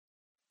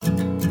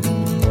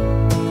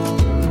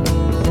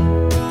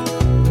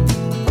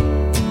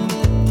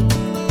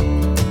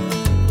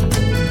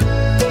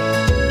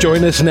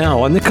Join us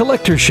now on The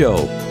Collector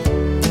Show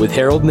with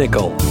Harold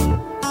Nichol.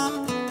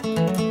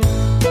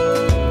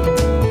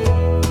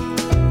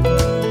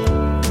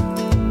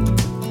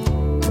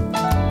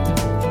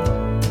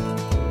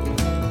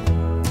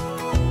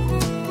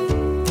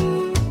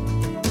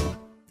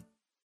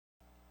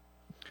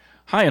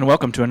 Hi, and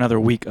welcome to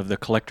another week of The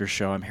Collector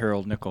Show. I'm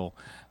Harold Nichol.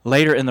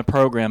 Later in the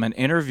program, an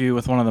interview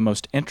with one of the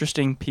most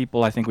interesting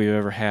people I think we've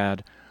ever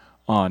had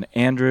on,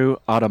 Andrew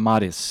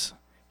Automatis.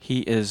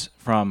 He is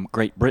from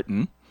Great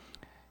Britain.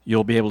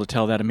 You'll be able to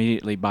tell that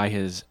immediately by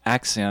his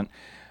accent.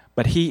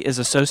 But he is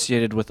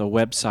associated with a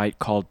website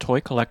called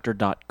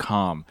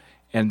toycollector.com,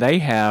 and they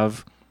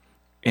have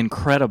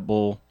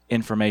incredible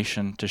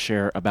information to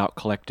share about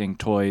collecting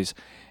toys,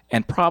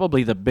 and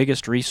probably the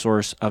biggest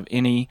resource of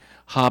any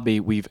hobby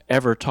we've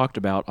ever talked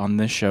about on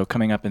this show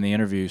coming up in the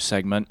interview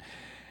segment.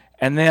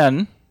 And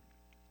then,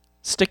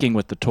 sticking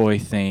with the toy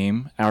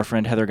theme, our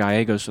friend Heather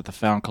Gallegos with the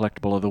Found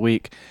Collectible of the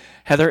Week.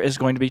 Heather is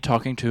going to be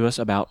talking to us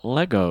about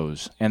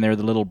Legos, and they're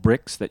the little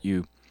bricks that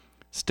you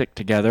stick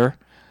together.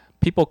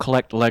 People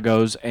collect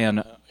Legos,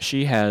 and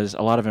she has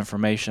a lot of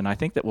information I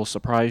think that will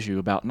surprise you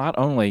about not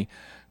only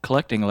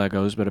collecting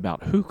Legos, but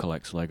about who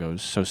collects Legos.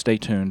 So stay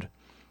tuned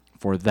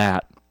for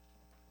that.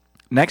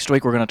 Next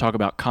week, we're going to talk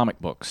about comic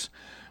books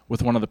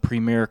with one of the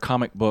premier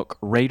comic book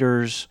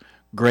raters,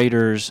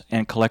 graders,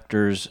 and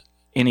collectors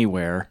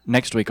anywhere.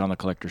 Next week on The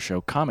Collector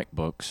Show, comic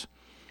books.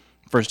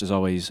 First, as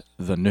always,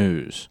 the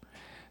news.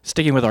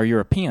 Sticking with our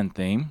European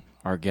theme,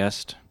 our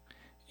guest,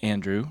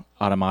 Andrew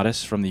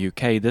Automatis from the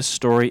UK. This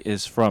story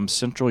is from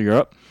Central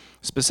Europe,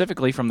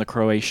 specifically from the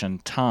Croatian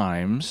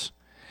Times.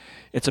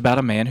 It's about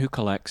a man who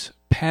collects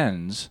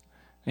pens.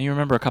 And you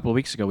remember a couple of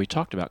weeks ago we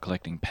talked about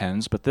collecting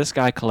pens, but this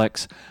guy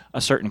collects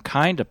a certain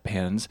kind of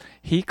pens.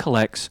 He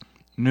collects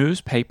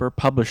newspaper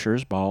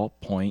publishers'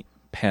 ballpoint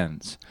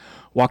pens.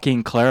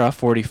 Joaquin Clara,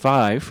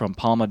 45, from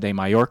Palma de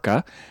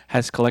Mallorca,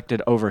 has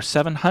collected over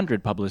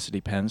 700 publicity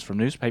pens from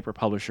newspaper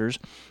publishers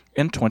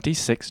in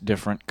 26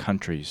 different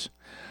countries.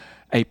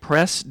 A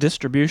press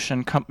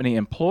distribution company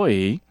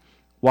employee,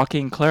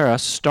 Joaquin Clara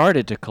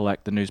started to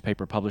collect the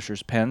newspaper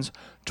publishers' pens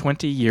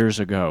 20 years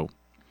ago.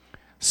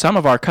 Some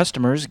of our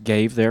customers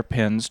gave their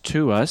pens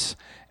to us,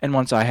 and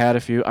once I had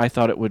a few, I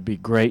thought it would be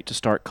great to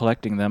start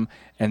collecting them,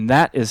 and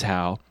that is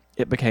how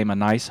it became a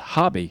nice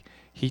hobby,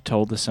 he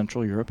told the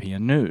Central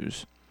European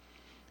News.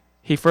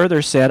 He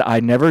further said,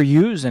 I never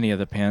use any of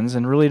the pens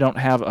and really don't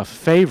have a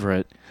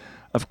favorite.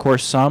 Of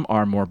course, some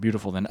are more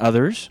beautiful than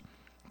others.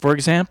 For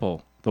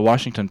example, the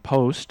Washington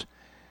Post,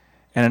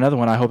 and another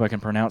one, I hope I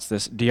can pronounce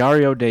this,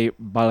 Diario de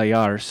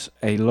Baleares,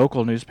 a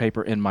local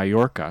newspaper in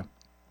Mallorca.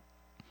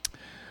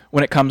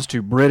 When it comes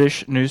to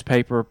British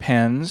newspaper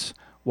pens,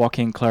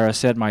 Joaquin Clara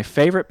said, my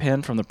favorite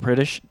pen from the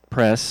British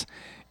press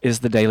is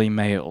the Daily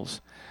Mail's.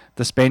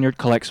 The Spaniard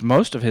collects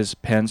most of his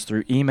pens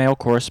through email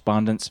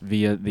correspondence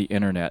via the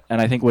internet. And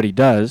I think what he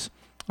does,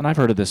 and I've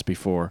heard of this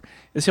before,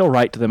 is he'll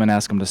write to them and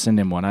ask them to send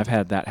him one. I've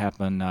had that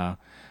happen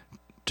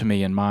to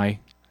me in my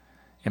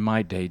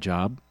day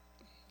job.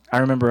 I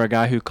remember a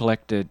guy who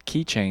collected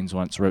keychains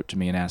once wrote to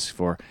me and asked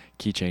for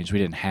keychains. We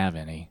didn't have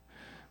any,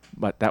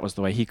 but that was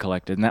the way he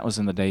collected, and that was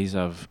in the days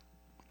of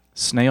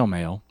snail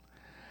mail.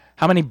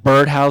 How many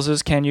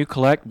birdhouses can you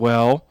collect?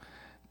 Well,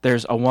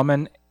 there's a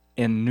woman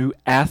in New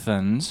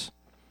Athens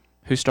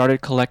who started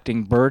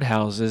collecting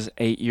birdhouses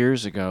 8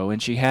 years ago,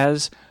 and she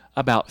has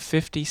about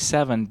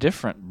 57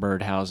 different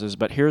birdhouses,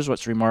 but here's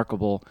what's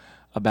remarkable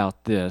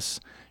about this.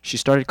 She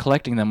started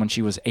collecting them when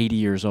she was 80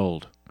 years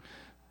old.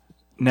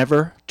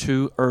 Never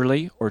too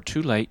early or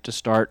too late to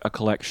start a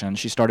collection.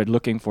 She started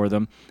looking for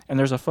them, and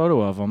there's a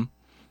photo of them,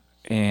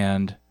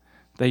 and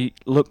they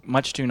look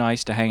much too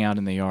nice to hang out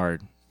in the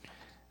yard.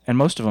 And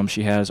most of them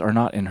she has are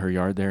not in her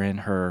yard, they're in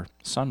her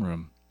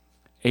sunroom.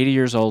 80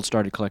 years old,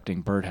 started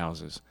collecting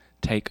birdhouses.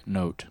 Take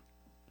note.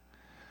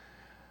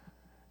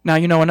 Now,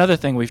 you know, another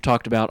thing we've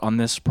talked about on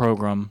this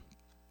program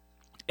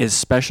is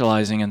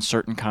specializing in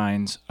certain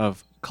kinds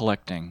of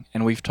collecting.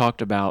 And we've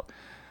talked about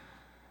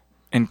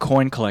in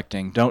coin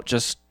collecting, don't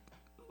just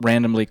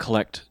randomly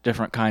collect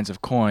different kinds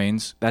of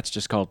coins. That's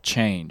just called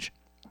change.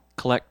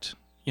 Collect,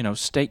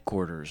 state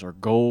quarters or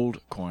gold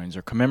coins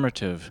or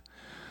commemorative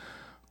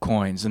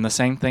coins. And the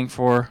same thing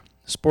for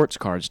sports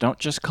cards. Don't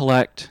just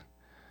collect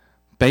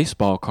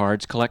baseball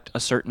cards, collect a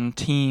certain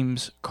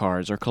team's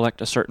cards or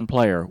collect a certain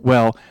player.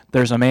 Well,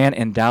 there's a man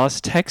in Dallas,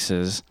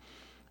 Texas,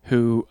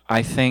 who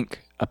I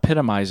think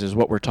epitomizes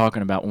what we're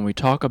talking about when we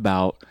talk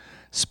about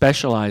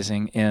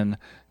specializing in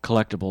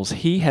collectibles.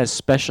 He has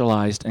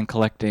specialized in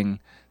collecting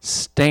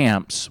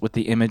stamps with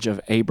the image of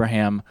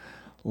Abraham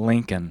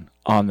Lincoln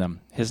on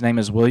them. His name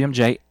is William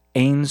J.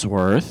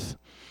 Ainsworth,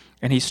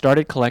 and he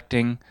started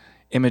collecting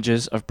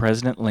images of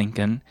President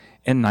Lincoln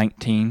in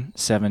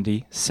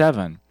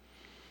 1977.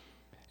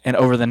 And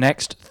over the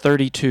next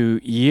 32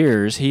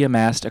 years, he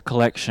amassed a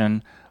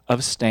collection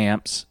of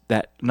stamps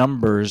that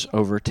numbers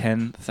over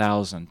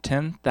 10,000.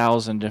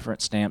 10,000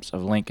 different stamps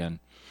of Lincoln.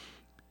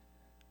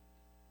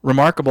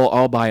 Remarkable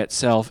all by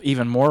itself.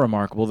 Even more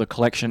remarkable, the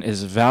collection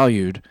is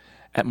valued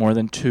at more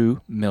than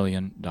 $2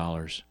 million.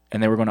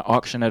 And they were going to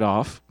auction it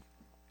off.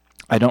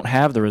 I don't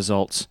have the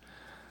results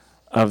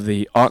of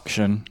the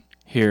auction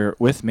here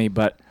with me,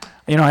 but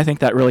I think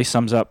that really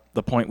sums up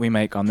the point we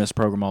make on this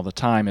program all the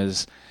time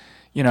is,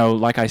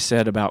 like I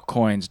said about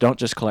coins, don't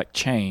just collect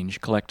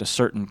change, collect a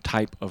certain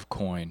type of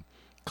coin,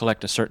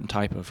 collect a certain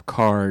type of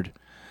card,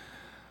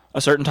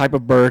 a certain type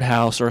of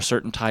birdhouse, or a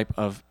certain type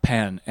of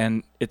pen.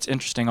 And it's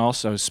interesting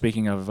also,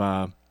 speaking of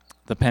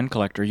the pen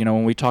collector,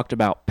 when we talked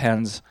about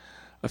pens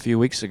a few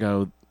weeks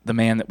ago, the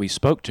man that we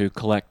spoke to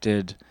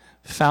collected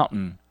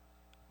fountain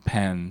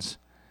pens.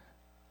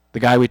 The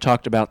guy we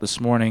talked about this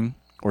morning,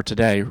 or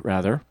today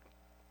rather,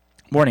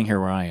 morning here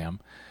where I am,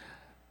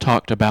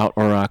 talked about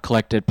or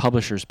collected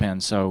publisher's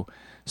pens. So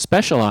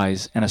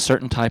specialize in a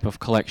certain type of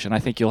collection. I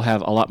think you'll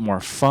have a lot more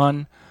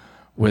fun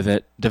with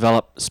it,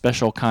 develop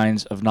special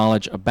kinds of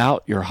knowledge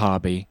about your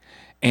hobby,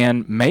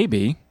 and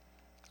maybe,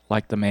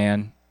 like the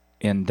man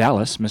in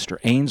Dallas, Mr.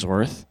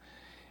 Ainsworth,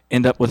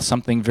 end up with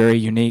something very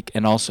unique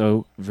and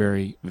also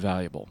very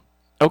valuable.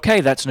 Okay,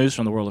 that's news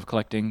from the world of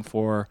collecting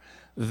for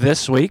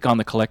this week on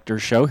The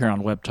Collector's Show here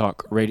on Web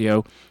Talk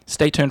Radio.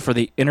 Stay tuned for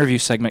the interview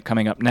segment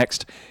coming up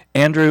next.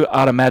 Andrew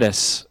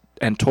Adamaitis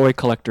and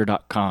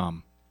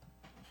ToyCollector.com.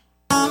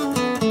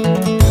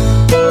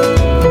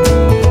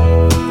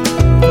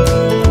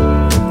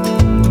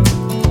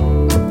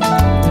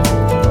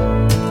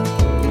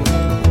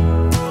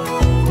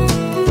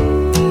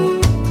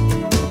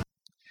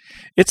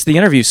 It's the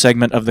interview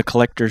segment of The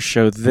Collector's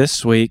Show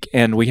this week,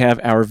 and we have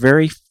our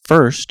very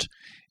first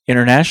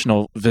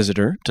international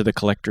visitor to The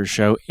Collector's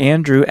Show.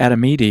 Andrew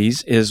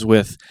Adamaitis is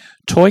with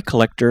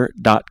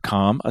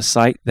ToyCollector.com, a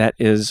site that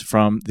is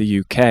from the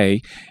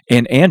UK.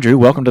 And Andrew,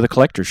 welcome to The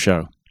Collector's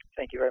Show.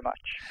 Thank you very much.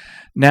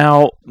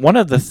 Now, one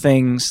of the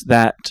things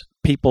that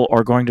people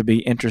are going to be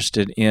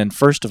interested in,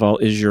 first of all,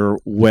 is your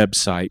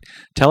website.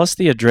 Tell us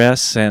the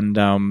address and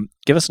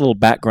give us a little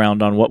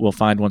background on what we'll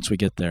find once we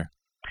get there.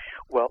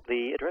 Well,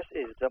 the address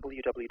is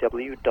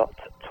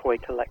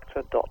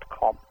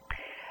www.toycollector.com,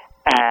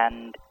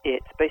 and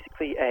it's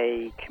basically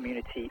a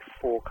community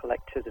for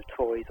collectors of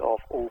toys of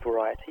all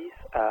varieties,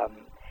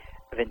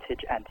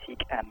 vintage,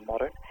 antique, and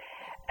modern.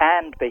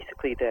 And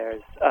basically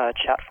there's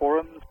chat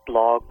forums,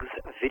 blogs,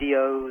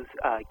 videos,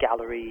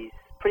 galleries,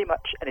 pretty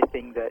much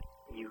anything that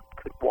you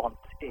could want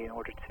in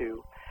order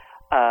to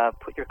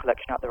put your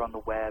collection out there on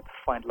the web,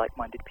 find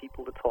like-minded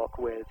people to talk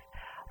with,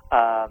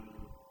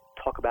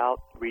 talk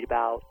about, read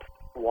about,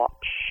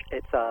 watch.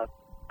 It's a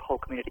whole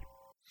community.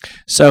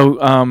 So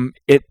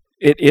it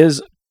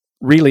is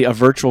really a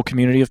virtual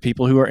community of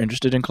people who are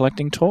interested in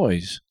collecting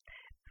toys.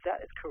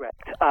 That is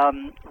correct.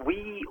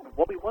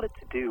 What we wanted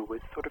to do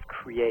was sort of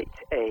create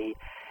a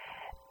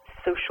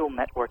social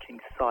networking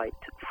site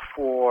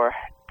for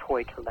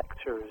toy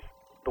collectors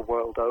the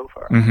world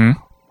over,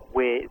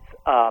 with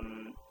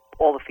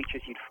all the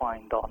features you'd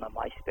find on a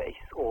MySpace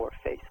or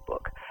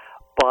Facebook,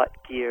 but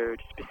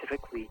geared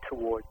specifically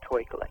toward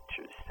toy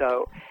collectors.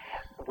 So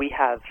we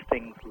have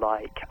things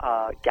like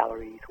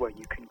galleries where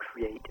you can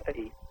create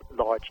a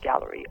large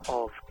gallery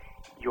of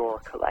your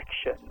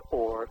collection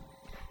or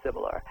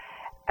similar,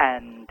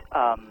 and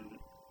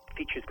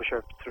features which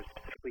are sort of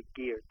specifically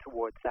geared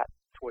towards the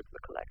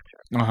collector.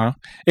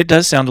 It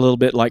does sound a little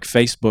bit like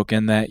Facebook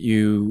in that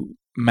you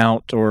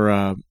mount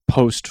or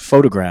post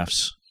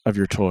photographs of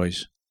your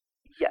toys.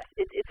 Yes,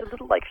 it's a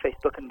little like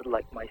Facebook and a little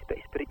like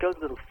MySpace, but it goes a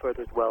little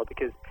further as well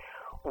because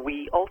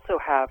we also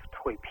have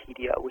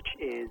Toypedia, which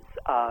is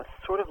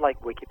sort of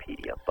like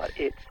Wikipedia, but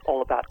it's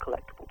all about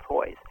collectible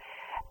toys.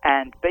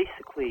 And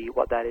basically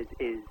what that is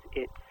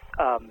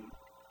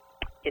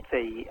it's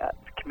a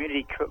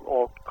community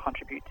all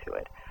contribute to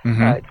it.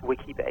 It's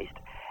wiki-based.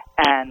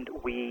 And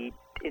we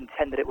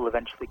intend that it will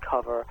eventually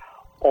cover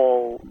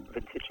all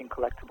vintage and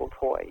collectible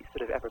toys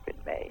that have ever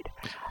been made.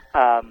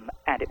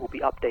 And it will be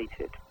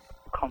updated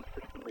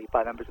consistently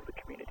by members of the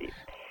community.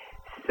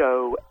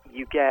 So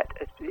you get,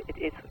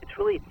 it's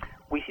really,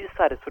 we see the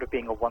site as sort of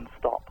being a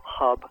one-stop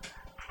hub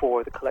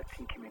for the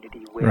collecting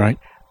community with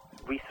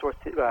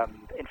resources,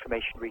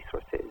 information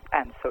resources,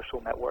 and social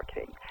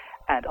networking.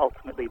 And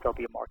ultimately, there'll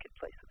be a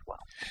marketplace as well.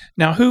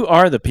 Now, who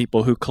are the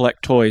people who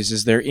collect toys?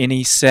 Is there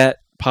any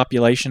set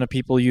population of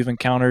people you've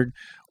encountered,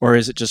 or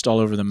is it just all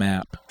over the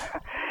map?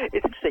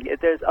 It's interesting.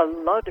 There's a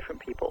lot of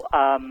different people.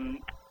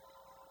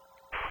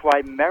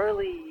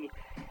 Primarily,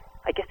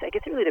 I guess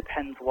it really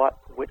depends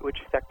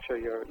which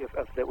sector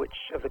of the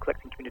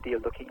collecting community you're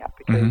looking at,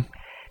 because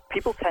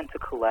people tend to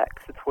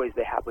collect the toys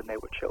they had when they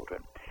were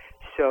children.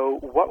 So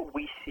what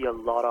we see a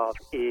lot of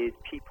is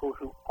people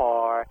who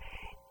are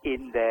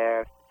in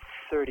their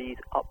 30s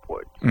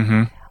upwards.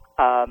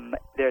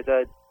 There's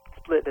a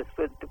split. It's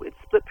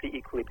split pretty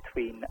equally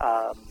between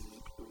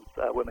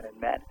women and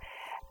men.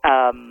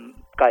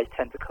 Guys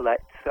tend to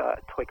collect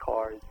toy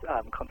cars,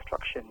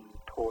 construction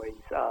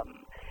toys,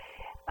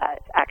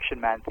 Action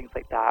Man, things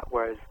like that,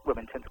 whereas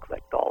women tend to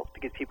collect dolls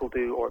because people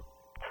do, or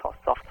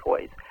soft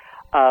toys,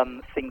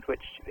 things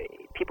which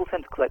people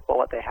tend to collect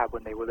what they had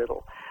when they were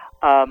little.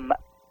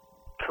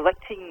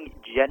 Collecting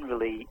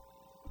generally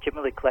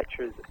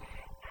collectors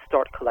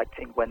start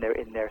collecting when they're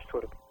in their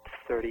sort of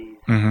 30s,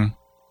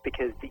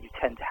 because you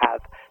tend to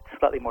have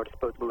slightly more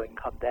disposable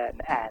income then,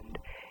 and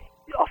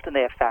often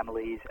they have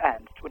families,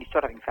 and when you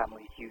start having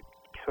families, you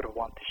sort of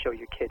want to show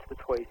your kids the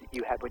toys that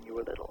you had when you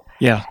were little.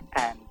 Yeah.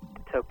 And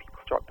so people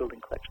start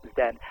building collections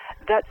then.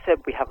 That said,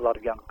 we have a lot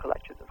of younger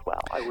collectors as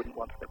well. I wouldn't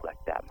want to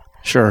neglect them.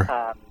 Sure.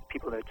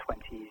 People in their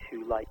 20s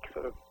who like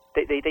sort of,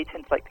 they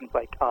tend to like things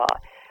like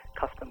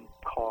custom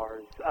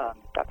cars,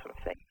 that sort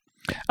of thing.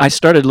 I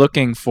started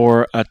looking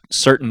for a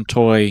certain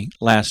toy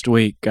last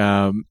week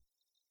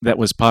that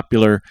was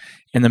popular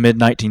in the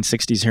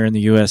mid-1960s here in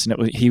the U.S.,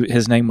 and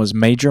his name was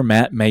Major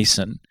Matt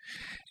Mason.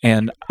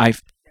 And I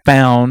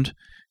found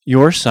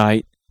your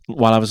site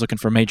while I was looking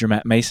for Major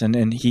Matt Mason,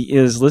 and he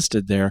is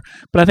listed there.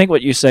 But I think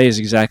what you say is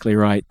exactly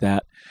right,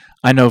 that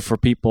I know for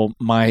people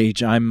my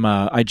age,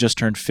 I just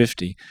turned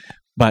 50,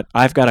 but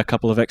I've got a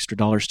couple of extra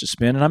dollars to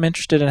spend, and I'm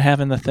interested in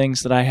having the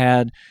things that I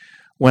had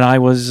when I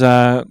was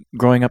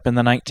growing up in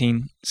the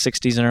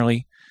 1960s and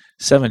early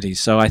 70s.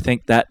 So I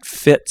think that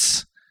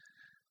fits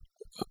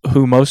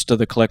who most of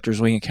the collectors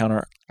we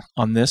encounter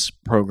on this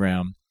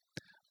program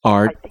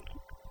are. I think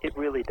it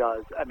really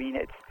does. I mean,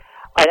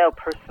 I know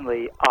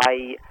personally,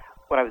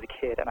 when I was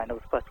a kid, and I know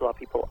this applies to a lot of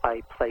people,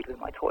 I played with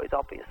my toys,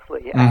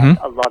 obviously, and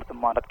a lot of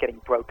them wound up getting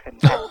broken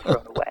and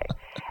thrown away.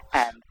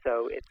 And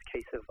so it's a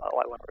case of, I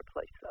want to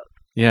replace those.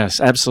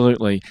 Yes,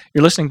 absolutely.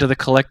 You're listening to The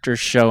Collector's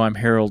Show. I'm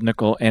Harold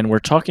Nichol, and we're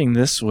talking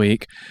this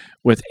week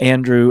with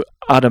Andrew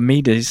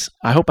Adamides.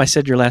 I hope I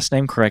said your last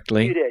name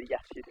correctly. You did,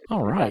 yes, you did.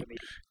 All right.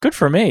 Good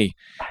for me.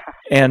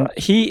 And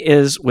he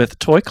is with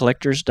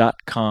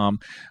ToyCollectors.com,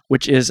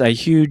 which is a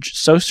huge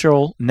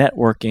social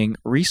networking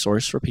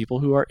resource for people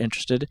who are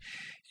interested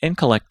in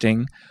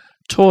collecting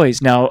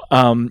toys. Now,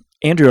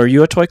 Andrew, are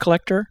you a toy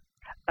collector?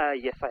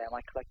 Yes, I am.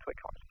 I collect toy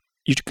cars.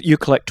 You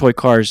collect toy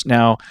cars.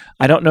 Now,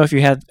 I don't know if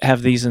you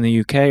have these in the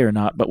UK or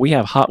not, but we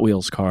have Hot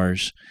Wheels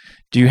cars.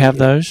 Do you have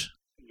those?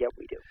 Yeah,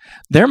 we do.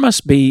 There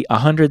must be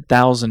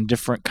 100,000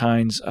 different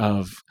kinds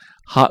of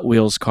Hot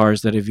Wheels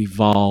cars that have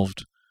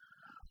evolved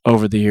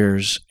over the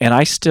years, and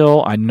I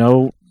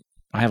know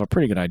I have a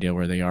pretty good idea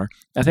where they are.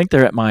 I think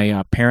they're at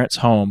my parents'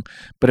 home.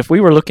 But if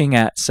we were looking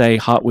at, say,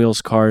 Hot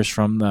Wheels cars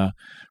from the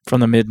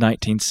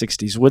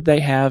mid-1960s, would they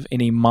have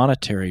any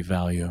monetary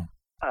value?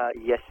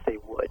 Yes, they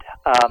would.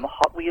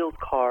 Hot Wheels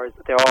cars,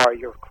 there are,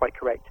 you're quite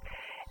correct,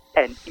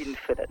 an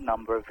infinite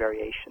number of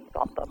variations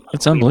on them.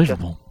 It's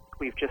unbelievable.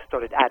 We've just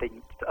started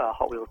adding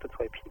Hot Wheels to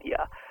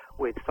Toypedia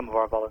with some of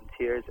our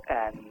volunteers,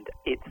 and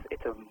it's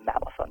a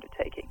mammoth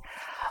undertaking.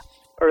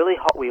 Early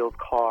Hot Wheels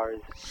cars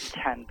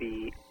can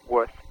be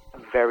worth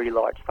very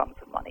large sums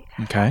of money.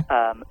 Okay.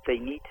 They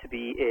need to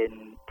be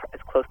in as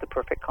close to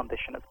perfect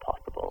condition as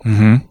possible.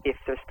 If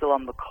they're still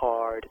on the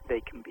card,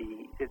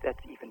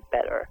 that's even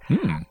better.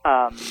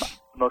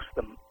 Most of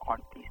them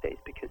aren't these days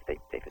because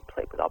they've been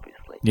played with,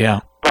 obviously.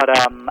 Yeah. But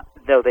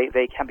no,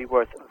 they can be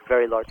worth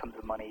very large sums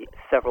of money,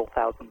 several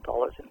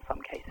 $1,000s in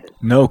some cases.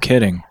 No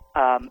kidding.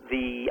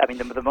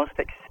 The most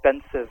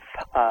expensive,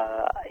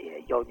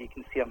 you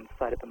can see on the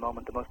site at the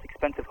moment, the most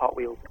expensive Hot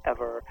Wheels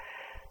ever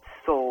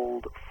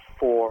sold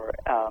for,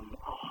 I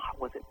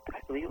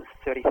believe it was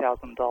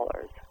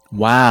 $30,000.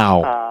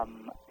 Wow.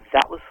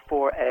 That was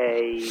for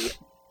a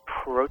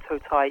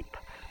prototype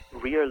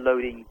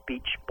rear-loading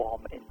beach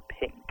bomb in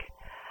pink.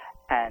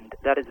 And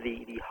that is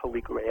the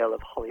holy grail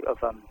of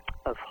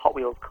Hot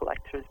Wheels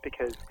collectors,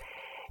 because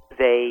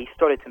they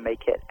started to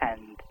make it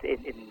and in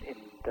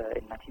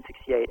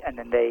 1968, and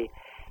then they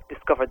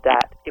discovered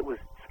that it was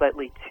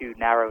slightly too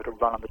narrow to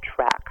run on the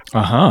track.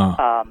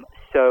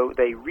 So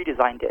they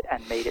redesigned it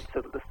and made it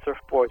so that the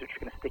surfboards, which are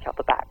going to stick out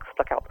the back,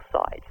 stuck out the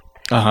sides.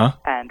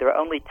 And there are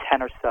only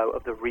 10 or so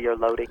of the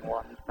rear-loading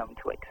ones known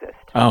to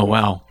exist. Oh,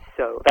 wow.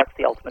 So that's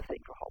the ultimate thing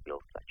for Hot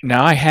Wheels collectors.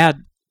 Now,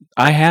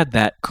 I had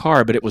that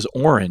car, but it was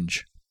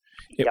orange.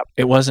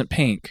 It wasn't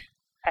pink.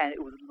 And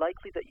it was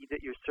likely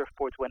that your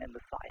surfboards went in the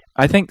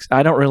side.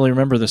 I don't really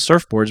remember the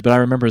surfboards, but I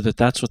remember that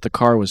that's what the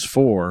car was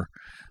for.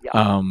 Yeah.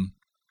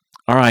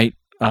 All right.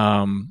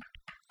 I'm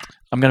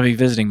going to be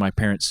visiting my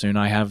parents soon.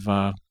 I have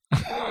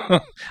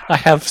I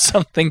have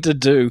something to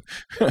do.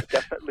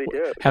 Definitely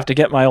do. Have to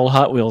get my old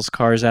Hot Wheels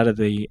cars out of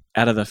the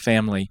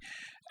family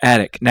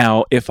attic.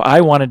 Now, if I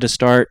wanted to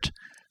start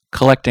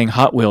collecting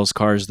Hot Wheels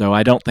cars, though,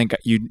 I don't think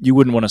you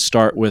wouldn't want to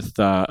start with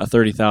a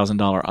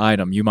 $30,000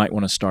 item. You might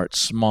want to start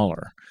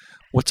smaller.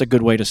 What's a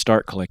good way to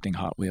start collecting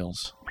Hot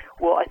Wheels?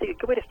 Well, I think a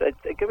good way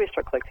to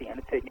start collecting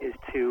anything is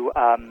to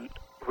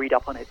read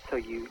up on it, so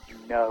you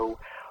know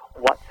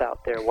what's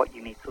out there, what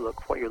you need to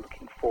look, what you're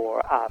looking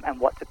for, and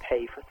what to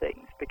pay for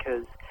things.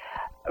 Because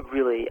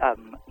really,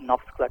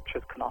 novice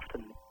collectors can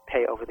often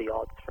pay over the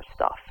odds for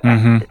stuff.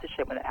 And it's a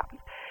shame when it happens.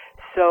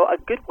 So a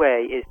good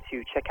way is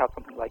to check out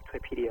something like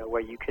Toypedia,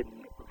 where you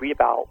can read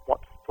about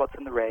what's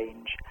in the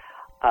range,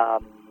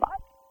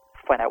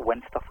 find out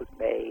when stuff was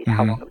made,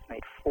 how long it was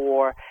made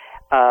for,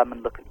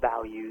 and look at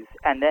values,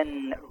 and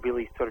then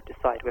really sort of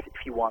decide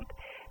if you want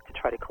to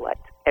try to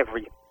collect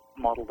every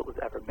model that was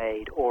ever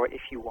made, or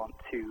if you want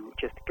to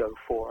just go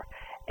for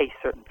a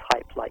certain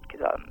type, like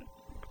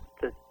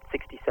the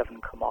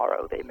 '67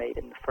 Camaro they made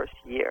in the first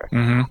year,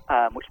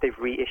 which they've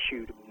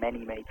reissued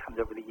many, many times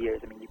over the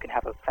years. I mean, you can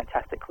have a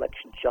fantastic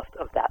collection just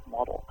of that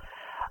model.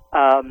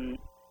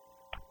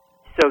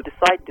 So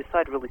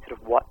decide really sort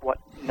of what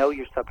know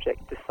your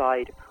subject,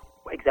 decide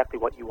exactly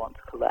what you want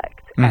to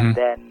collect, and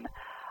then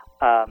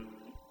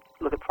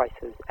look at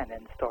prices, and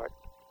then start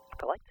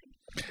collecting.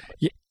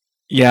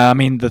 Yeah, I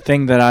mean, the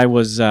thing that I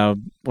was,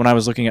 when I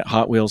was looking at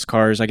Hot Wheels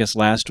cars, I guess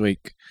last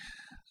week,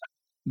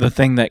 the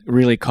thing that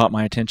really caught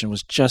my attention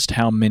was just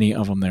how many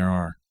of them there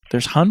are.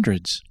 There's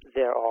hundreds.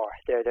 There are.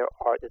 There's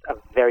a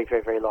very,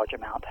 very, very large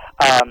amount.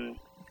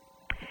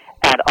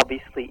 And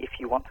obviously, if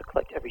you want to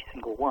collect every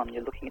single one,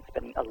 you're looking at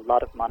spending a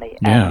lot of money,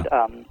 and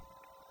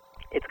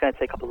it's going to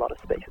take up a lot of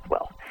space as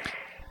well.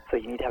 So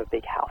you need to have a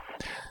big house.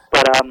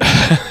 But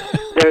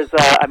there's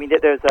a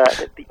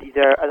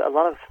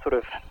lot of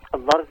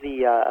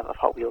the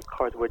Hot Wheels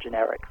cars were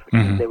generics, which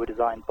means they were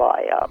designed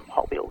by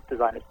Hot Wheels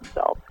designers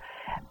themselves.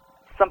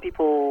 Some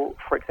people,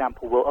 for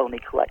example, will only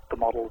collect the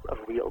models of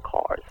real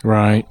cars,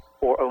 right,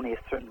 or only a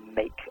certain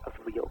make of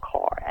real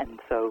car, and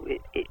so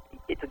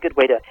it's a good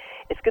way to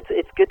it's good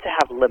to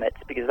have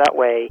limits, because that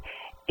way,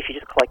 if you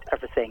just collect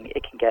everything,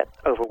 it can get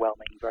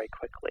overwhelming very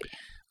quickly.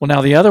 Well, now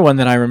the other one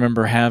that I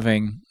remember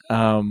having,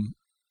 and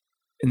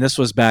this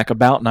was back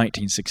about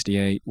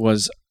 1968,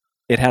 was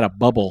it had a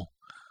bubble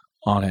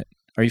on it.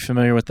 Are you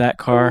familiar with that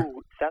car?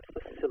 Ooh, that's the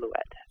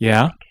Silhouette.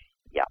 Yeah?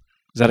 Yeah.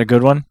 Is that a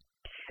good one?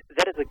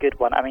 That is a good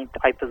one. I mean,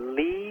 I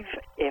believe,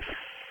 if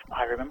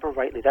I remember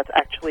rightly, that's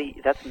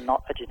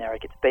not a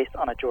generic. It's based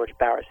on a George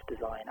Barris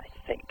design, I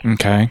think.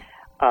 Okay.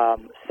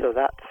 So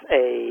that's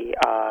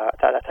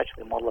that's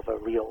actually a model of a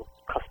real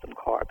custom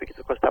car, because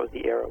of course that was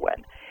the era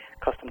when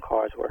custom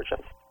cars were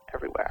just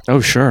everywhere.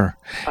 Oh, sure.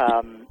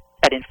 And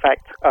in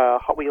fact,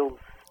 Hot Wheels'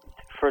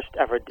 first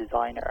ever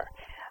designer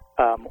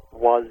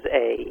was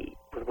a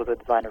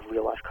designer of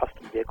real life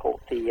custom vehicles.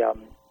 The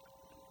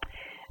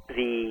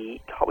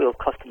Hot Wheels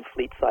custom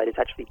fleet side is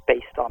actually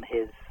based on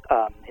his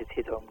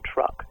own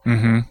truck,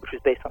 which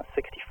was based on a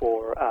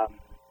 '64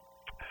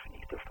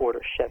 either Ford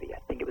or Chevy. I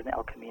think it was an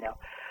El Camino.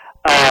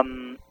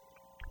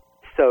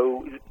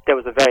 So there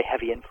was a very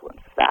heavy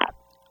influence of that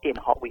in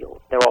Hot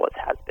Wheels. There always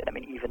has been. I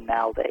mean, even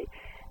now they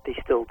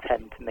still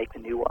tend to make the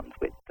new ones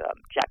with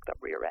jacked up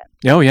rear ends.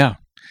 Oh yeah,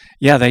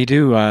 they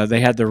do. They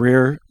had the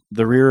rear.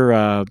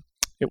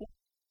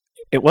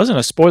 It wasn't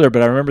a spoiler,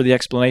 but I remember the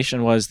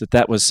explanation was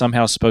that was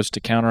somehow supposed to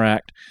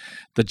counteract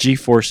the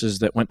G-forces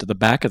that went to the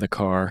back of the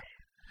car.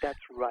 That's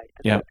right.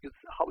 Yeah. Because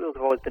Hot Wheels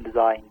have always been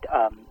designed,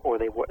 or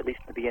they were at least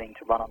in the beginning,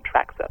 to run on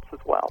track sets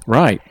as well.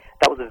 Right.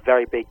 That was a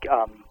very big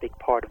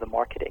part of the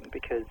marketing,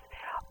 because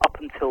up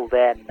until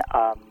then,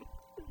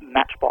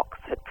 Matchbox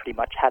had pretty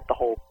much had the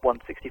whole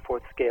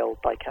 1/64th scale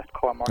die-cast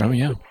car market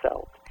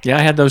itself. Yeah,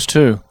 I had those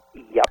too.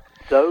 Yep.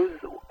 Those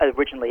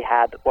originally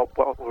had what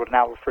were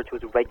now referred to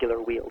as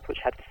regular wheels, which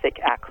had thick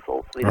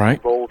axles, so they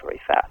didn't roll very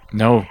fast.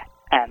 No.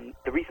 And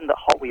the reason that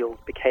Hot Wheels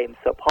became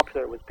so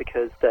popular was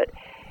because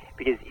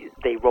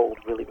they rolled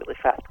really, really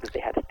fast, because they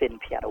had thin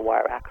piano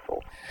wire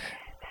axles.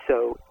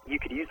 So you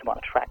could use them on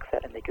a track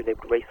set, and they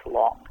would race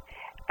along.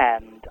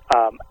 And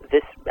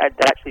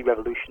that actually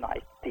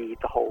revolutionized the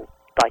whole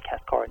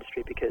die-cast car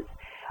industry, because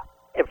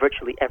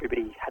virtually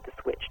everybody had to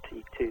switch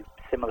to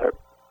similar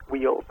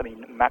wheels. I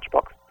mean,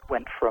 Matchbox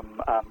went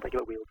from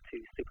regular wheels to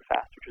super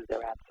fast, which was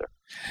their answer.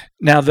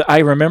 Now, I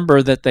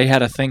remember that they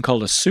had a thing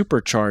called a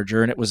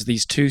supercharger, and it was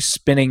these two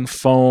spinning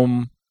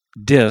foam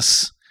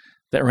discs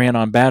that ran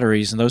on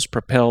batteries, and those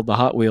propelled the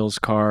Hot Wheels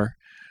car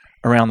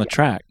around the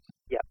track.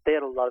 Yeah, they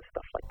had a lot of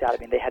stuff like that. I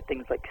mean, they had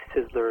things like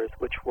Sizzlers,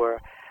 which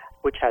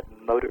had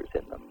motors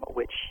in them,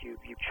 which you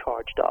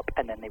charged up,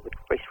 and then they would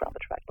race around the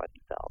track by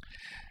themselves.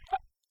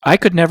 I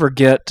could never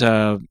get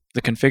the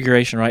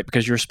configuration right,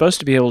 because you're supposed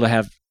to be able to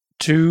have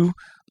two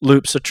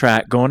loops of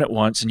track going at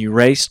once, and you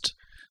raced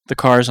the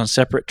cars on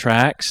separate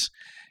tracks,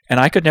 and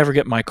I could never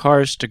get my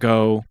cars to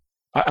go.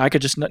 I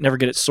could just never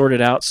get it sorted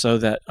out so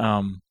that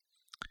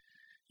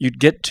you'd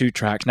get two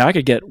tracks. Now I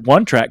could get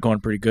one track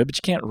going pretty good, but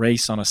you can't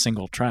race on a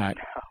single track.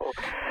 No.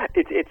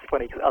 It's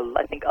funny, because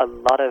I think a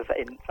lot of,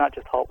 and it's not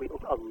just Hot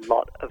Wheels, a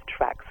lot of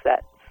track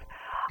sets,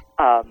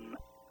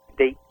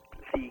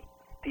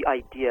 the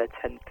idea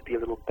tends to be a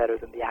little better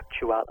than the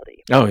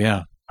actuality. Oh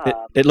yeah,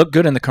 it looked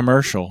good in the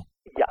commercial.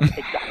 Yeah,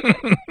 exactly.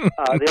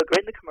 They look great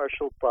in the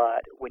commercial,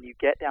 but when you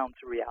get down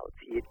to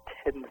reality, it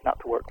tends not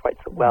to work quite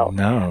so well.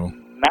 No.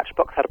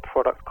 Matchbox had a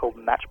product called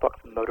Matchbox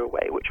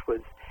Motorway, which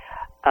was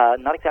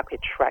not exactly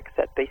a track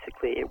set.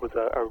 Basically, it was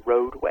a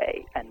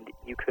roadway, and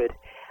you could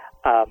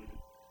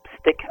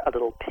stick a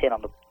little pin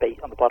on the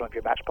bottom of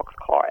your Matchbox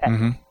car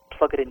and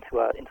plug it into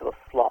a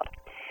slot.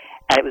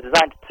 And it was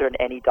designed to turn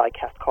any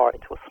die-cast car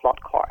into a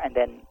slot car, and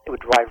then it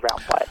would drive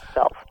around by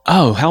itself.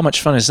 Oh, how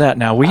much fun is that?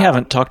 Now, we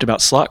haven't talked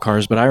about slot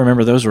cars, but I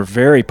remember those were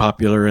very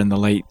popular in the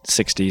late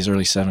 60s,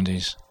 early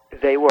 70s.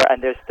 They were,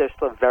 and there's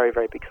still a very,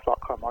 very big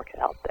slot car market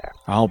out there.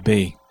 I'll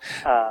be.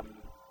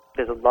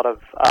 There's a lot of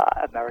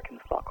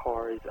American slot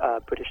cars,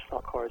 British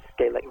slot cars.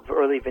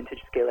 Early vintage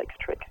Scale X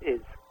Trick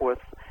is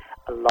worth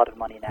a lot of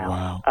money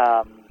now.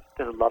 Wow.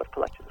 there's a lot of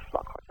collectors of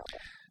slot cards out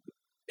there.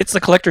 It's the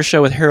Collector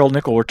Show with Harold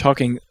Nickell. We're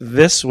talking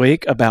this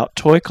week about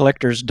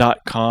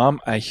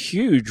toycollectors.com, a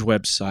huge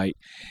website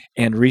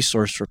and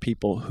resource for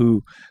people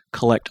who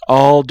collect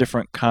all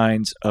different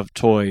kinds of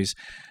toys.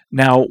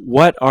 Now,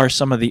 what are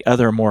some of the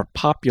other more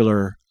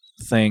popular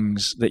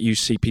things that you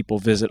see people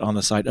visit on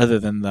the site other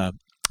than the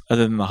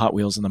Hot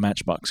Wheels and the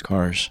Matchbox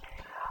cars?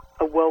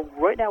 Well,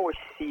 right now we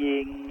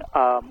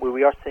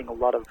are seeing a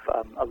lot of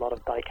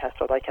diecast.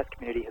 Our diecast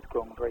community has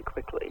grown very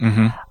quickly.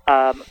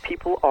 Mm-hmm.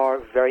 People are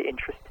very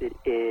interested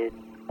in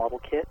model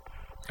kits.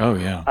 Oh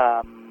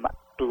yeah.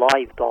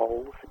 Live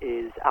dolls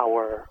is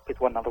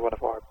another one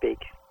of our big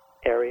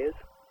areas.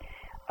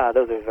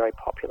 Those are very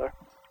popular.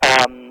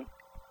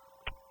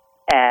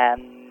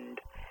 And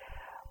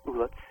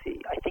let's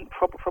see. I think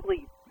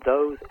probably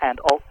those, and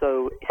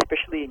also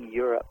especially in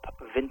Europe,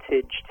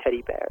 vintage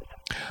teddy bears.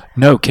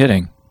 No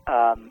kidding.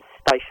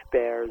 Steiff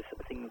bears,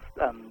 things,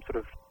 sort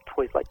of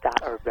toys like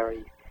that are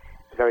very,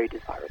 very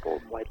desirable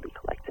and widely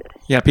collected.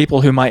 Yeah,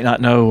 people who might not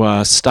know,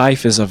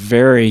 Steiff is a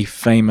very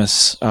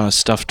famous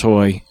stuffed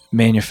toy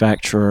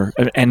manufacturer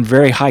and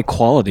very high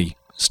quality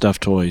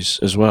stuffed toys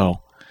as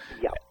well.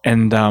 Yeah.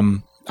 And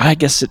I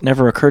guess it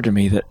never occurred to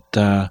me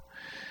that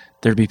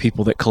there'd be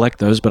people that collect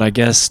those, but I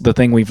guess the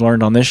thing we've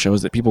learned on this show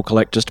is that people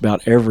collect just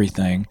about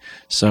everything.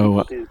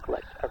 So people do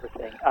collect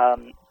everything.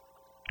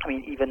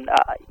 Even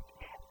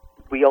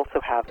we also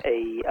have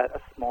a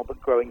small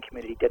but growing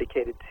community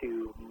dedicated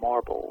to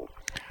marbles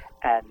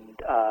and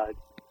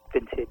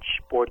vintage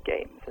board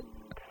games and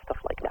stuff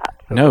like that.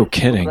 So no people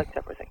kidding. Collect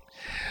everything.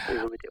 We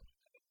really do.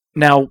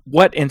 Now,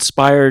 what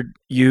inspired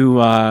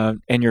you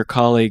and your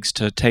colleagues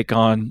to take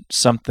on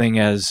something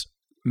as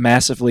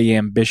massively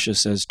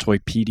ambitious as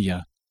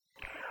Toypedia?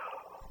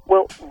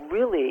 Well,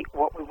 really,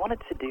 what we wanted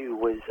to do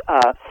was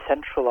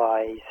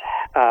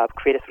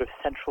create a sort of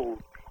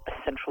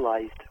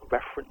centralized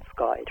reference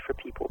guide for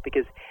people,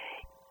 because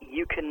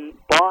you can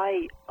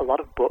buy a lot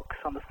of books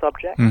on the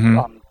subject, Mm-hmm.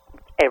 on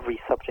every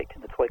subject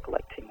in the toy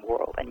collecting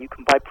world, and you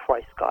can buy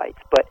price guides,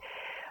 but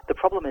the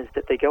problem is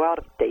that they go out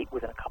of date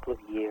within a couple of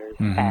years,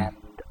 Mm-hmm. and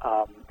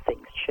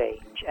things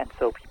change, and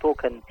so people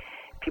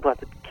have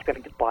to keep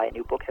having to buy a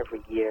new book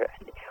every year.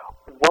 And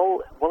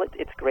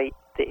it's great.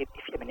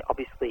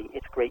 Obviously,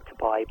 it's great to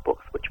buy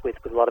books with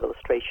a lot of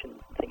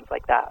illustrations and things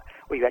like that,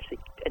 where you actually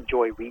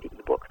enjoy reading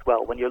the books.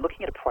 Well, when you're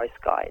looking at a price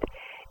guide,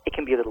 it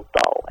can be a little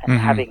dull, and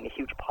Mm-hmm. having a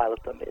huge pile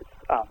of them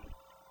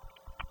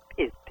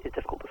is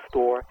difficult to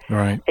store.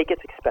 Right. It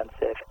gets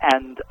expensive,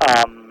 and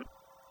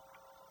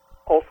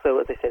also,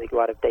 as I say, they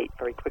go out of date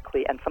very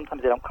quickly, and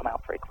sometimes they don't come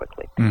out very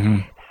quickly. Mm-hmm.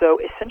 So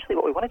essentially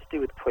what we wanted to do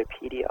with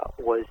Toypedia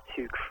was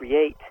to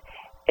create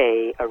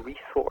a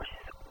resource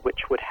which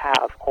would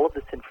have all of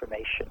this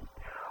information,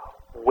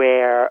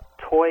 where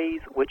toys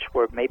which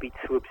were maybe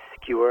too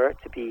obscure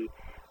to be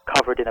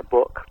covered in a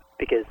book,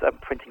 because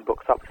printing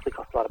books obviously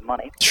cost a lot of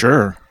money.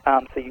 Sure.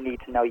 So you need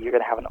to know you're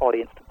going to have an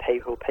audience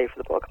who will pay for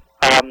the book.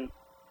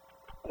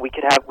 We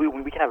can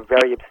have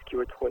very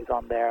obscure toys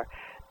on there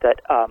that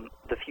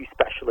the few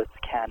specialists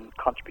can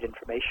contribute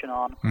information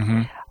on.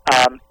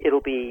 Mm-hmm.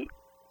 It'll be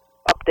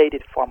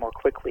updated far more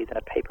quickly than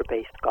a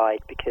paper-based guide,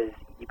 because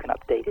you can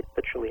update it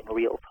literally in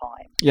real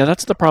time. Yeah,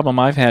 that's the problem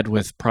I've had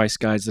with price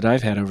guides that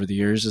I've had over the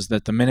years, is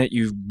that the minute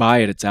you buy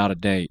it, it's out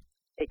of date.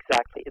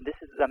 Exactly, and this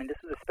is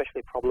especially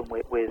a problem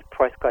with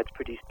price guides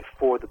produced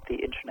before the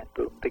internet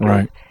boom, because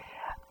Right.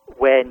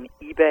 when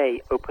eBay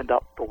opened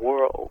up the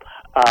world,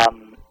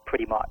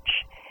 pretty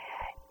much,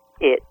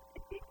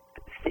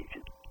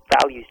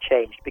 values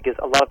changed, because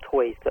a lot of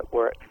toys that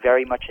were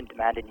very much in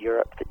demand in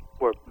Europe, that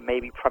were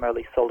maybe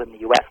primarily sold in the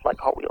US, like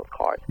Hot Wheels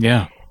cars,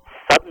 Yeah.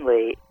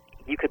 suddenly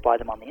you could buy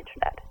them on the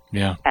internet.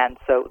 Yeah. And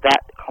so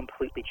that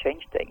completely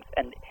changed things.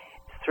 And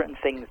certain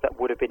things that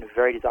would have been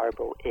very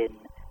desirable in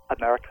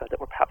America that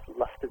were perhaps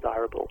less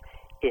desirable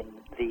in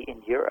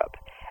Europe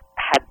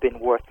had been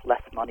worth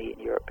less money in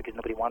Europe because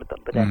nobody wanted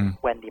them. But then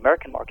when the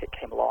American market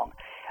came along,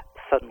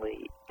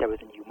 suddenly there was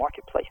a new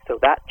marketplace. So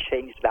that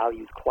changed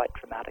values quite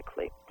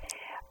dramatically.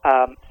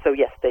 So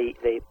yes,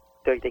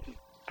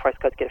 price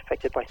guides get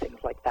affected by things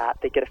like that.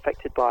 They get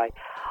affected by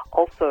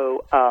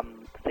also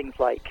things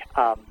like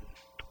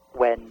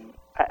when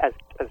as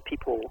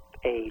people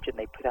age and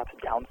they perhaps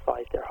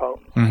downsize their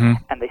homes Mm-hmm.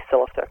 and they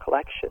sell off their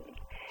collections,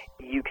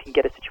 you can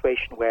get a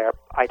situation where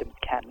items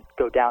can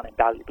go down in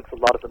value because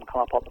a lot of them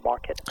come up on the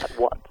market at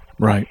once.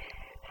 Right.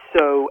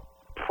 So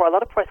for a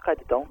lot of price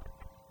guides don't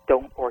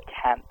or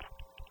can't,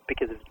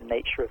 because of the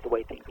nature of the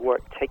way things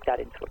work, take that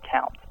into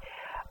account,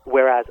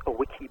 whereas a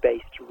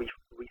wiki-based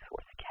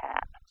resource can.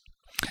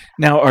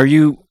 Now, are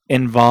you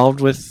involved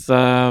with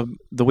the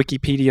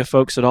Wikipedia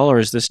folks at all, or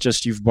is this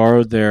just you've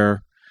borrowed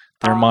their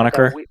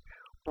moniker? No,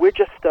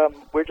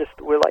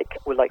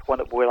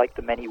 we're like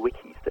the many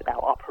wikis that now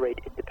operate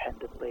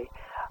independently.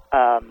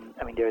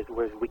 There's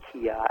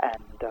Wikia,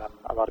 and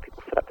a lot of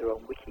people set up their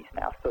own wikis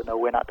now. So no,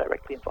 we're not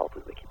directly involved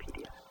with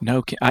Wikipedia.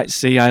 No,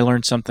 I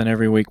learn something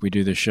every week we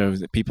do this show,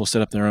 that people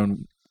set up their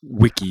own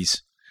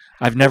wikis.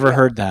 I've never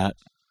heard that.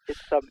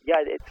 It's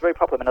it's very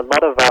popular, and a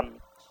lot of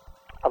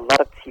A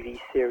lot of TV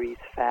series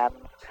fans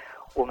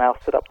will now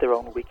set up their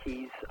own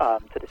wikis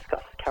to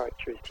discuss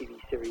characters, TV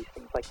series,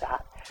 things like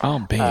that. Oh,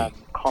 big.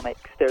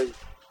 Comics. There's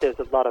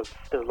a lot of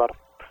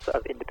sort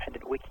of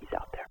independent wikis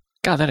out there.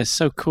 God, that is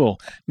so cool.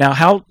 Now,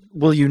 how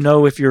will you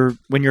know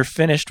when you're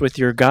finished with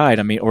your guide?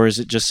 I mean, or is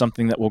it just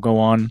something that will go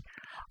on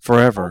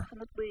forever?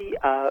 Ultimately,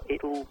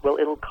 it'll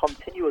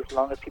continue as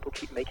long as people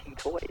keep making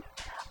toys.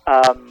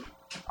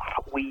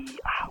 We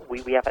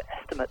have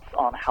estimates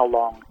on how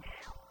long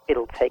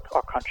it'll take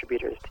our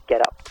contributors to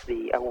get up to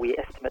the. We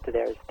estimate that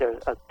there's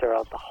a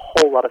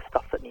whole lot of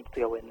stuff that needs to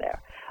go in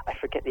there. I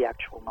forget the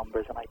actual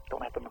numbers, and I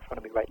don't have them in front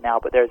of me right now.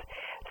 But there's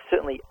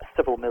certainly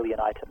several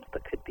million items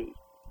that could be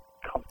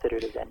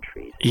considered as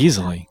entries.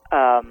 Easily.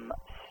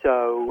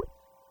 So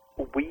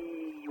we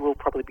will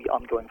probably be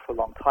ongoing for a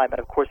long time, and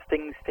of course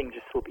things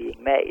are still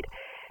being made.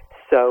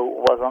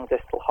 So as long as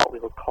there's still Hot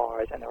Wheels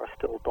cars and there are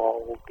still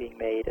dolls being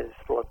made, there's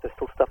still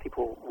stuff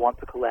people want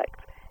to collect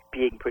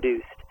being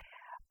produced,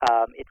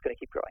 it's going to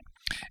keep growing.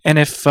 And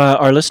if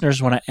our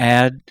listeners want to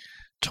add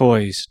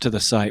toys to the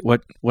site,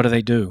 what do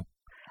they do?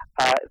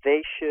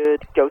 They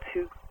should go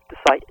to the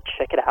site,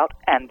 check it out,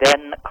 and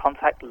then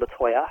contact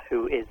Latoya,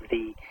 who is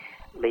the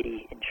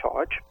lady in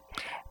charge,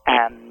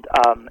 and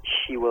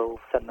she will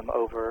send them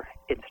over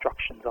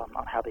instructions on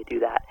how they do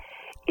that.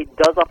 It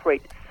does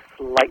operate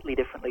slightly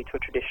differently to a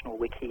traditional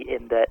wiki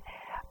in that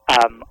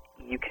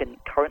you can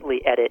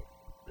currently edit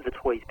the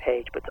toys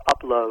page, but to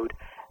upload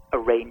a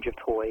range of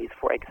toys,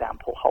 for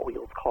example, Hot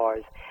Wheels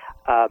cars,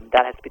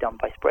 that has to be done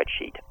by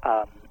spreadsheet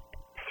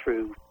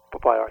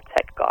by our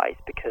tech guys,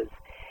 because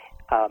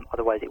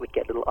otherwise it would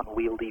get a little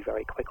unwieldy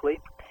very quickly.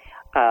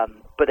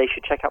 But they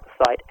should check out the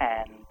site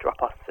and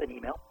drop us an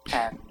email,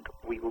 and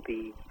we will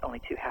be only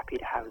too happy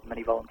to have as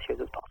many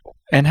volunteers as possible.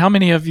 And how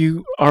many of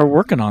you are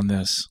working on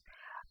this?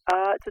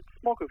 It's a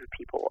small group of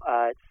people.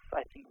 I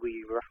think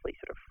we roughly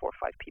sort of 4 or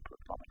 5 people at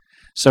the moment.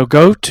 So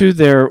go to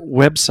their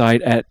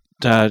website at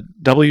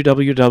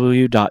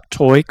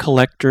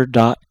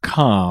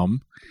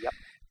www.toycollector.com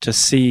to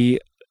see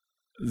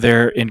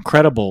their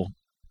incredible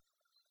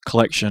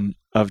collection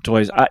of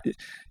toys.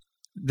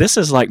 This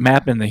is like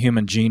mapping the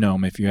human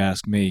genome, if you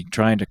ask me,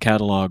 trying to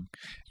catalog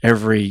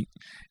every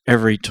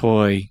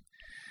toy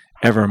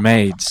ever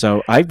made.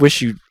 So I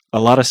wish you a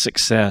lot of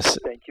success.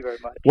 Thank you very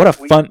much. What a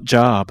fun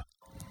job.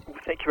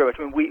 Thank you very much.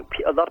 I mean,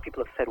 a lot of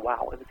people have said,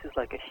 wow, this is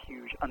like a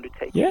huge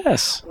undertaking.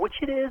 Yes.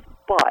 Which it is,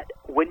 but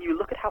when you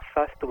look at how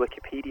fast the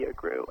Wikipedia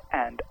grew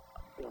and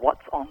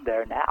what's on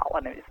there now,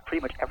 I mean, it's pretty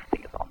much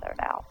everything is on there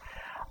now.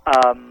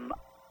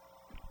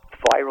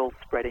 Viral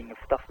spreading of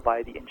stuff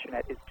via the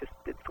internet it's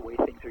the way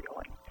things are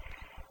going.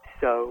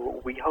 So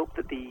we hope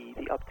that the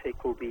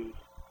uptake will be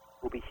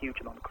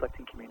huge among the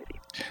collecting community.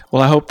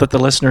 Well, I hope that the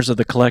listeners of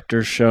the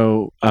Collectors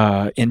Show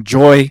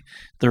enjoy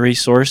the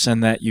resource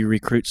and that you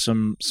recruit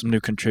some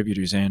new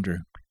contributors, Andrew.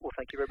 Well,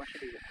 thank you very much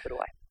indeed. So do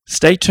I.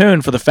 Stay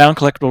tuned for the Found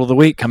Collectible of the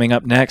Week coming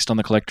up next on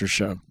the Collectors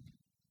Show.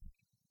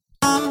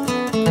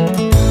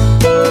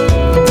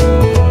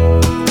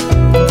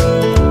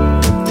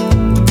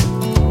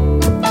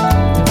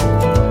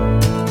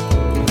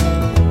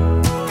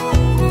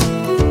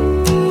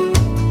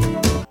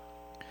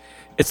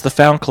 It's the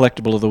Found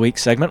Collectible of the Week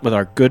segment with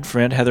our good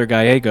friend Heather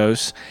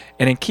Gallegos.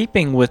 And in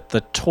keeping with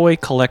the Toy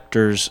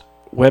Collectors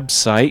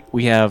website,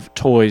 we have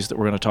toys that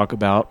we're going to talk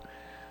about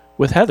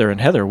with Heather.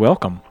 And Heather,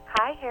 welcome.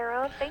 Hi,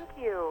 Harold. Thank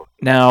you.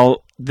 Now,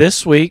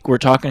 this week we're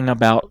talking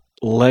about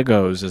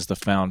Legos as the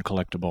Found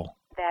Collectible.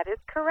 That is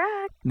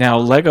correct. Now,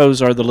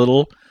 Legos are the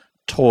little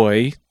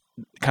toy,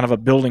 kind of a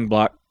building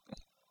block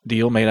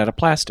deal made out of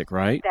plastic,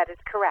 right? That is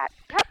correct.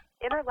 Yep.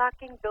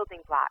 Interlocking building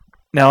blocks.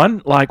 Now,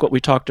 unlike what we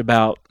talked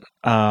about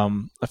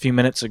a few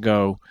minutes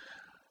ago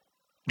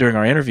during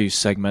our interview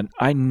segment,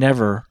 I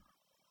never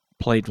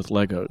played with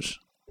Legos.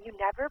 You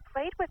never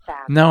played with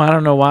them? No, I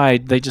don't know why.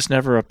 They just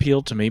never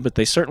appealed to me, but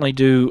they certainly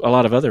do a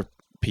lot of other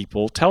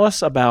people. Tell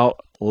us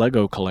about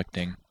Lego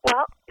collecting.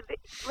 Well,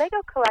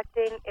 Lego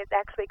collecting is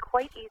actually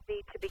quite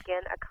easy to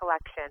begin a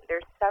collection.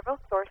 There's several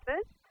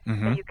sources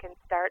that you can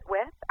start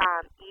with.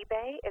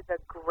 eBay is a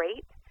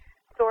great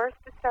source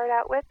to start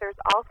out with. There's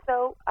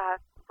also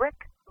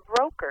brick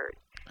brokers.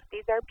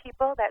 These are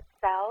people that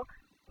sell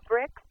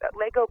bricks,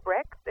 Lego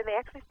bricks, and they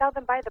actually sell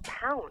them by the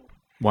pound.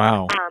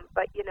 Wow.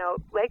 But, you know,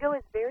 Lego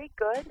is very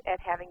good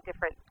at having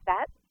different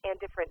sets and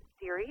different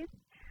series.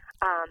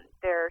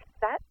 Their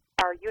sets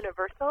are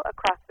universal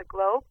across the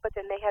globe, but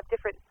then they have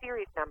different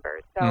series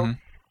numbers. So,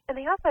 and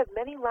they also have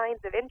many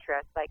lines of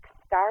interest, like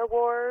Star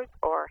Wars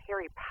or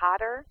Harry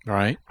Potter.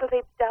 Right. So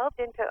they've delved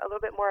into a little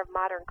bit more of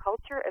modern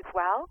culture as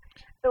well.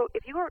 So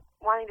if you were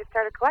wanting to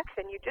start a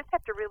collection, you just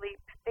have to really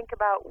think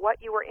about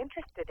what you were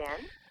interested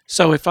in.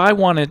 So if I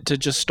wanted to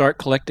just start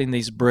collecting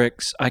these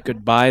bricks, I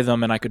could buy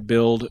them and I could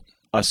build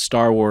a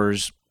Star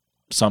Wars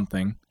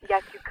something.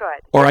 Yes, you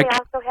could. Or and they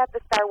also have the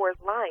Star Wars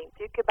line.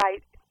 So you could buy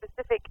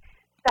specific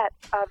sets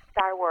of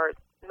Star Wars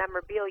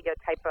memorabilia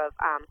type of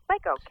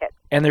Lego kits.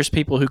 And there's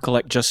people who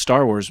collect just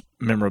Star Wars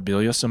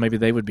memorabilia, so maybe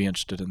they would be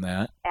interested in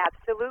that.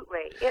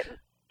 Absolutely.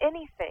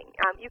 anything.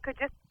 You could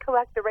just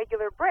collect the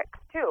regular bricks,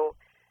 too.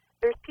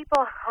 There's people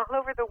all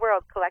over the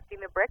world collecting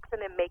the bricks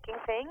and then making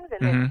things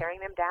and then tearing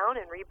them down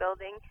and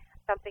rebuilding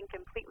something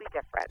completely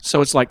different.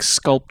 So it's like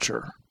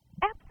sculpture.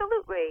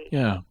 Absolutely.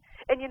 Yeah.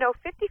 And 55%,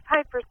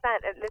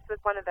 and this was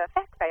one of the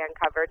facts I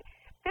uncovered,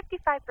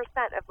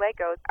 55% of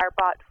Legos are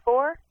bought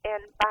for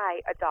and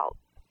by adults.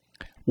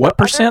 What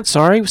percent?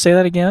 Sorry, say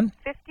that again.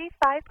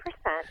 55%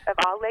 of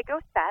all Lego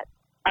sets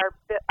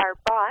are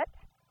bought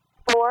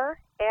for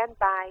and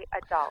by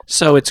adults.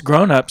 So it's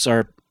grown-ups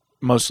are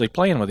mostly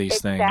playing with these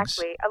things.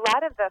 Exactly. A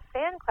lot of the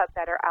fan clubs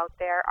that are out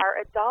there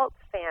are adult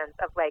fans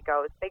of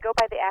Legos. They go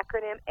by the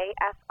acronym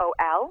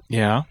AFOL.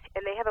 Yeah.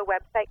 And they have a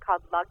website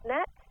called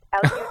Lugnet,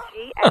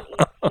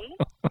 Lugnet.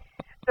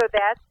 So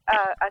that's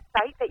a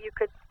site that you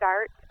could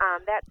start.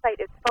 That site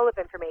is full of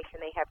information.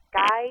 They have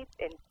guides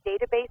and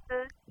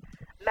databases,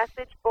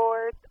 message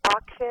boards,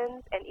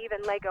 auctions, and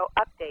even Lego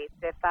updates.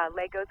 If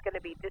Lego's going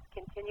to be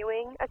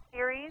discontinuing a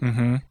series,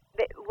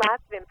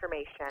 lots of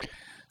information.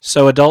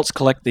 So adults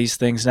collect these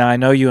things. Now, I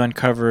know you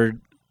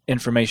uncovered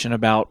information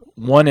about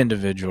one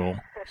individual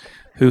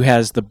who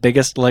has the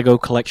biggest Lego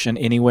collection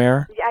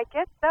anywhere. Yeah, I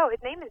guess so.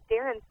 His name is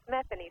Darren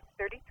Smith, and he's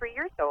 33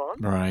 years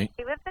old. Right.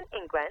 He lives in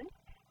England.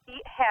 He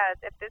has,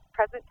 at this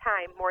present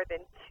time, more than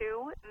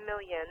 2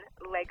 million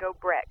Lego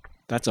bricks.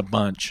 That's a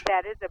bunch.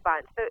 That is a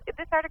bunch. So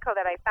this article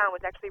that I found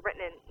was actually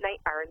written in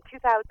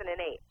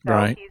 2008. So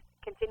right. He's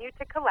continued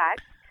to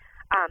collect.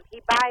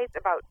 He buys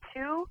about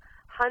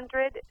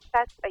 200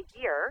 sets a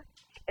year,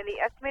 and the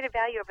estimated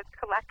value of his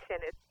collection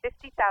is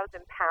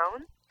 50,000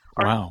 pounds,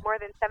 or wow. more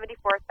than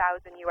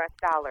 74,000 U.S.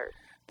 dollars.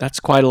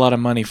 That's quite a lot of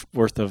money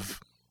worth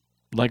of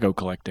Lego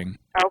collecting.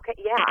 Okay,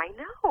 yeah, I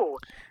know.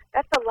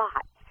 That's a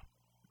lot.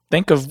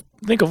 Think of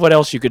what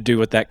else you could do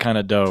with that kind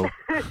of dough.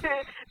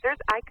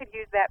 I could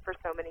use that for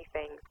so many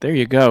things. There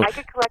you go. I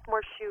could collect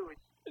more shoes.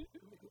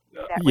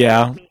 That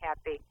yeah. would make me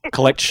happy.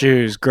 Collect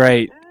shoes,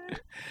 great. You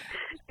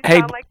hey,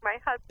 sound like my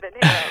husband,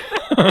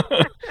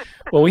 Harold.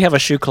 Well, we have a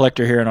shoe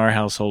collector here in our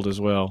household as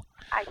well.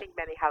 I think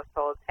many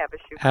households have a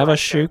shoe collector. Have a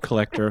shoe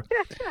collector.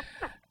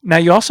 Now,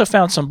 you also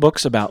found some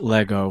books about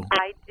Lego.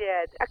 I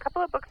did. A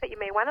couple of books that you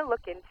may want to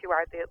look into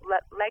are the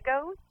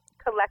Lego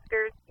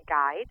Collector's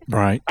Guide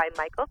right. by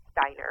Michael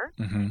Steiner,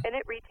 and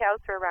it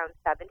retails for around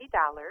 $70.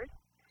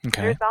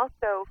 Okay. There's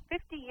also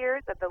 50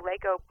 Years of the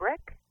Lego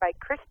Brick by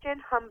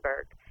Christian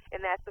Humberg,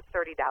 and that's a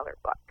 $30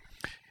 book.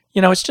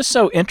 It's just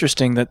so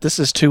interesting that this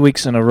is 2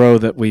 weeks in a row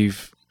that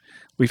we've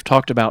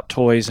talked about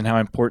toys and how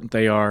important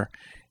they are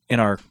in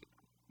our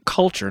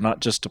culture, not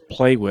just to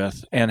play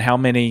with, and how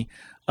many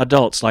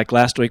adults, like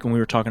last week when we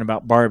were talking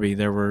about Barbie,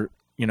 there were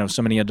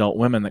so many adult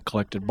women that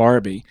collected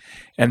Barbie.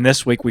 And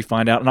this week we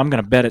find out, and I'm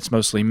going to bet it's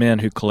mostly men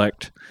who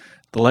collect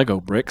the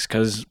Lego bricks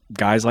because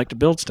guys like to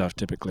build stuff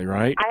typically,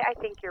 right? I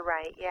think you're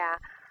right, yeah.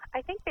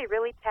 I think they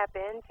really tap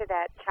into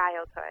that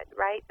childhood,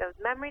 right? Those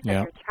memories of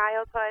your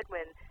childhood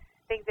when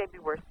things maybe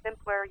were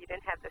simpler, you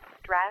didn't have the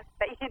stress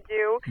that you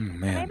do.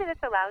 Man. And maybe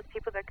this allows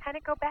people to kind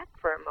of go back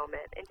for a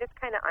moment and just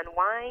kind of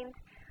unwind,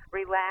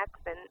 relax,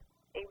 and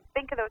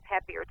think of those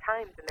happier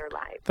times in their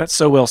lives. That's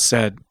so well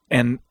said.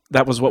 And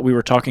that was what we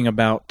were talking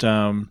about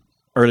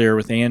earlier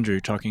with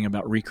Andrew, talking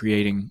about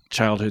recreating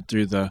childhood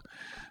through the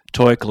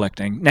toy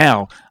collecting.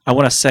 Now, I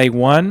want to say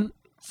one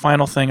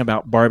final thing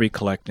about Barbie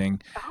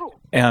collecting. Oh.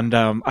 And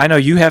I know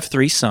you have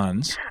 3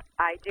 sons.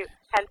 I do.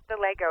 Hence the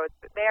Legos.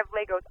 They have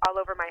Legos all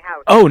over my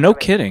house. Oh, no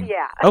kidding.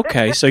 Yeah.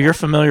 Okay, so you're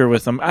familiar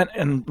with them.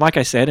 And like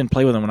I said, I didn't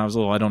play with them when I was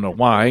little. I don't know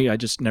why. I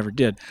just never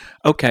did.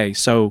 Okay,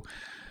 so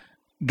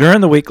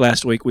during the week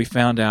last week, we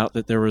found out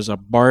that there was a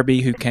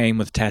Barbie who came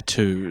with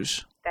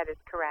tattoos. That is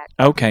correct.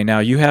 Okay, now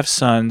you have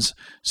sons,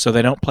 so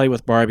they don't play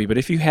with Barbie. But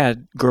if you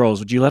had girls,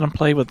 would you let them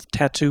play with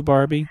tattoo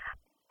Barbie?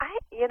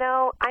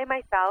 I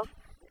myself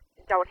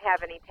don't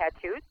have any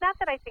tattoos. Not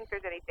that I think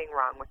there's anything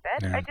wrong with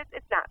it. Yeah.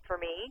 It's not for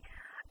me.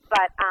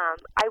 But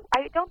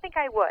I don't think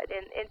I would.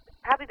 And it's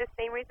probably the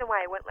same reason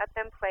why I wouldn't let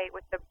them play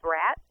with the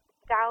Bratz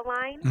doll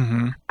line.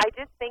 Mm-hmm. I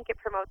just think it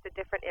promotes a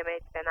different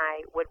image than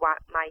I would want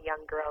my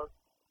young girls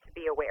to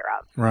be aware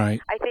of. Right.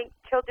 I think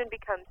children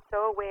become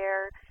so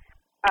aware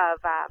of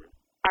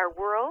our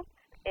world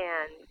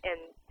and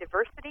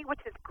diversity,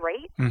 which is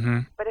great.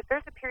 Mm-hmm. But if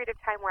there's a period of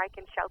time where I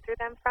can shelter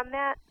them from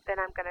that, then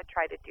I'm going to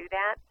try to do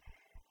that.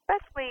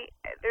 Especially,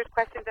 there's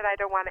questions that I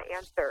don't want to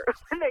answer.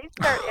 When they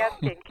start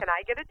asking, can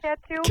I get a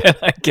tattoo? Can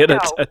I get a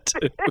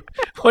tattoo?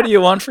 What do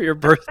you want for your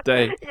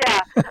birthday?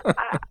 Yeah.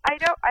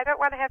 I don't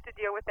want to have to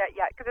deal with that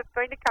yet because it's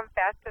going to come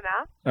fast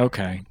enough.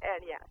 Okay.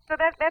 And yeah, so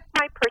that's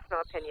my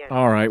personal opinion.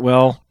 All right.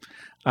 Well,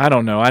 I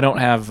don't know. I don't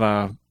have...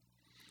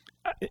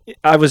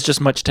 I was just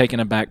much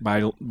taken aback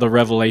by the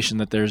revelation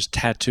that there's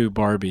tattoo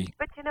Barbie.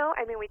 But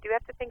we do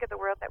have to think of the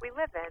world that we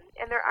live in,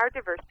 and there are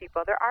diverse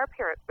people. There are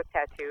parents with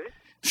tattoos.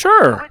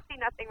 Sure. I would see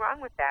nothing wrong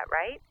with that,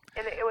 right?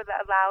 And it would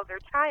allow their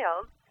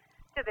child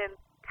to then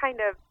kind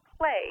of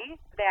play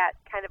that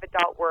kind of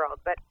adult world.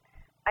 But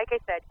like I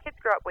said, kids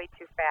grow up way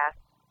too fast.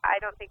 I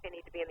don't think they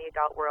need to be in the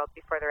adult world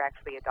before they're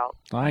actually adults.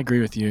 I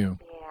agree with you.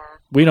 Yeah.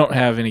 We don't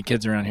have any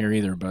kids around here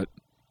either, but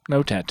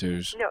no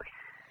tattoos. No.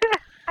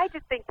 I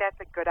just think that's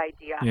a good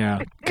idea. Yeah,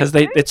 because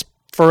it's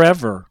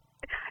forever.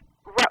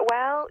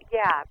 Well,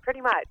 yeah, pretty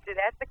much.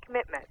 That's a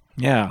commitment.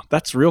 Yeah,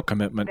 that's real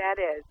commitment. That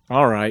is.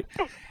 All right.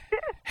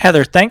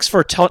 Heather, thanks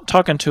for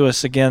talking to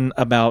us again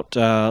about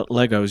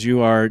Legos.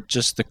 You are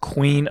just the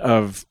queen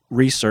of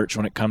research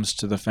when it comes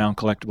to the Found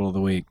Collectible of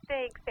the Week.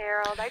 Thanks,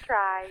 Harold. I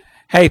try.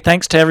 Hey,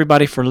 thanks to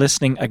everybody for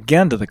listening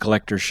again to The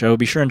Collector's Show.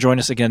 Be sure and join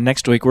us again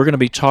next week. We're going to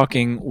be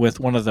talking with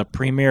one of the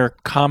premier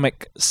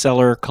comic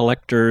seller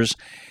collectors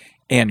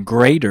and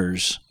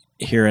graders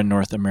here in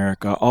North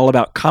America, all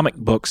about comic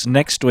books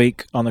next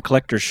week on The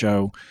Collector's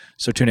Show.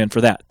 So tune in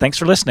for that. Thanks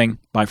for listening.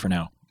 Bye for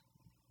now.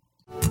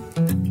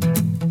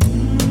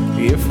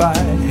 If I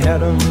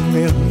had $1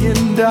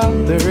 million,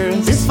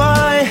 if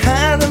I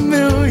had $1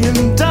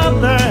 million,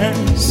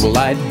 well,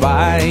 I'd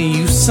buy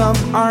you some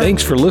art.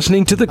 Thanks for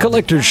listening to The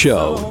Collector's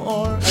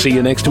Show. See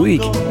you next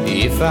week.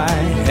 If I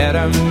had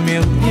 $1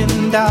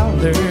 million,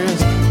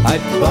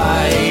 I'd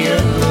buy your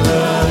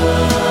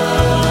love.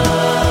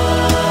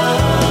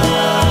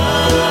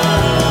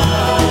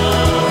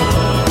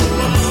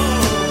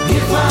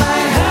 If I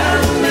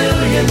had $1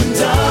 million,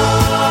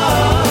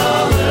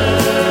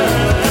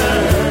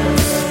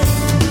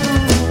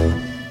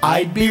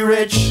 I'd be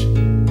rich